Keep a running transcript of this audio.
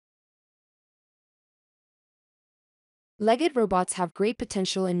Legged robots have great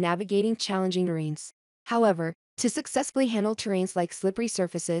potential in navigating challenging terrains. However, to successfully handle terrains like slippery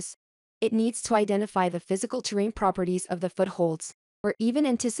surfaces, it needs to identify the physical terrain properties of the footholds, or even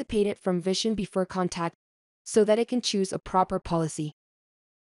anticipate it from vision before contact, so that it can choose a proper policy.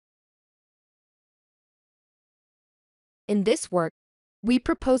 In this work, we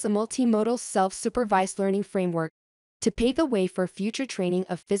propose a multimodal self-supervised learning framework to pave the way for future training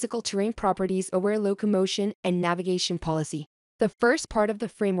of physical terrain properties-aware locomotion and navigation policy. The first part of the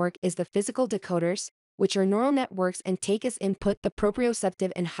framework is the physical decoders, which are neural networks and take as input the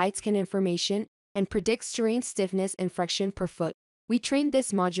proprioceptive and height scan information and predicts terrain stiffness and friction per foot. We trained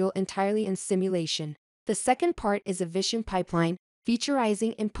this module entirely in simulation. The second part is a vision pipeline,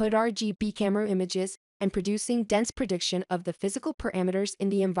 featurizing input RGB camera images and producing dense prediction of the physical parameters in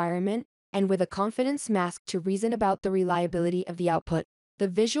the environment, and with a confidence mask to reason about the reliability of the output. The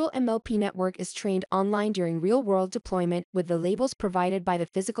visual MLP network is trained online during real-world deployment with the labels provided by the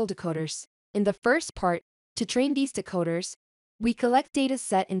physical decoders. In the first part, to train these decoders, we collect data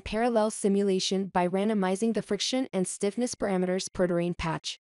set in parallel simulation by randomizing the friction and stiffness parameters per terrain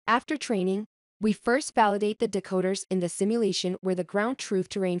patch. After training, we first validate the decoders in the simulation where the ground truth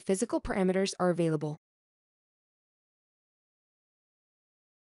terrain physical parameters are available.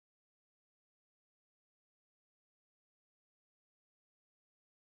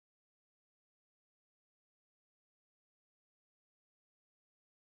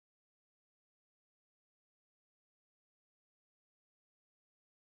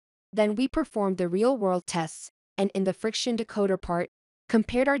 Then we performed the real-world tests, and in the friction decoder part,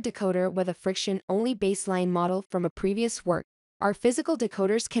 compared our decoder with a friction-only baseline model from a previous work. Our physical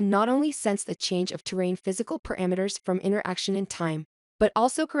decoders can not only sense the change of terrain physical parameters from interaction in time, but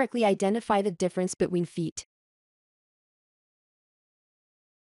also correctly identify the difference between feet.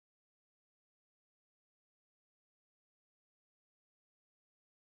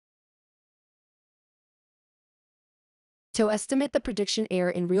 To estimate the prediction error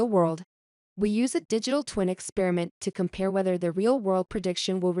in real world, we use a digital twin experiment to compare whether the real-world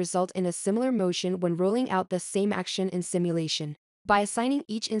prediction will result in a similar motion when rolling out the same action in simulation. By assigning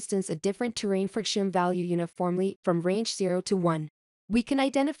each instance a different terrain friction value uniformly from range 0 to 1, we can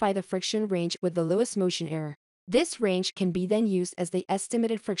identify the friction range with the lowest motion error. This range can be then used as the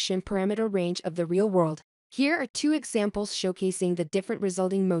estimated friction parameter range of the real world. Here are two examples showcasing the different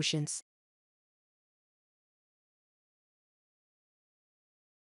resulting motions.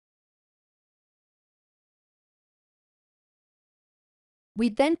 We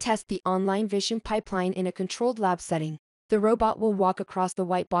then test the online vision pipeline in a controlled lab setting. The robot will walk across the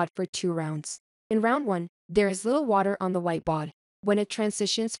whiteboard for 2 rounds. In round 1, there is little water on the whiteboard. When it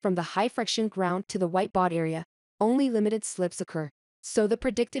transitions from the high-friction ground to the whiteboard area, only limited slips occur, so the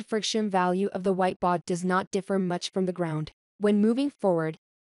predicted friction value of the whiteboard does not differ much from the ground. When moving forward,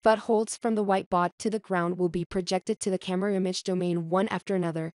 footholds from the whiteboard to the ground will be projected to the camera image domain one after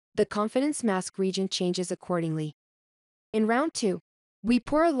another. The confidence mask region changes accordingly. In round 2, we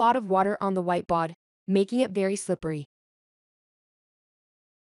pour a lot of water on the whiteboard, making it very slippery.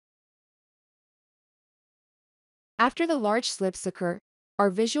 After the large slips occur,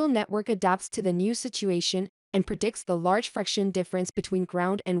 our visual network adapts to the new situation and predicts the large friction difference between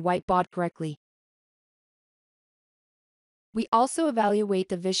ground and whiteboard correctly. We also evaluate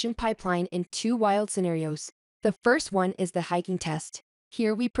the vision pipeline in 2 wild scenarios. The first one is the hiking test.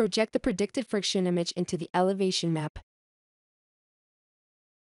 Here we project the predicted friction image into the elevation map.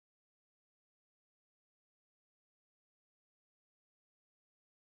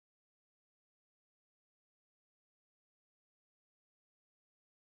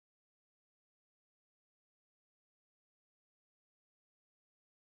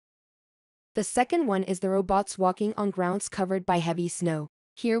 The second one is the robots walking on grounds covered by heavy snow.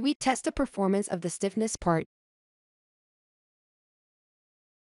 Here we test the performance of the stiffness part.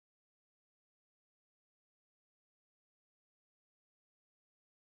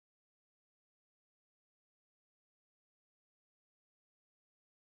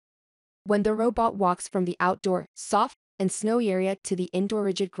 When the robot walks from the outdoor, soft, and snowy area to the indoor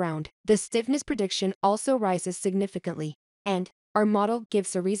rigid ground, the stiffness prediction also rises significantly, and our model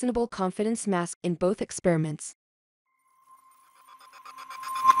gives a reasonable confidence mask in both experiments.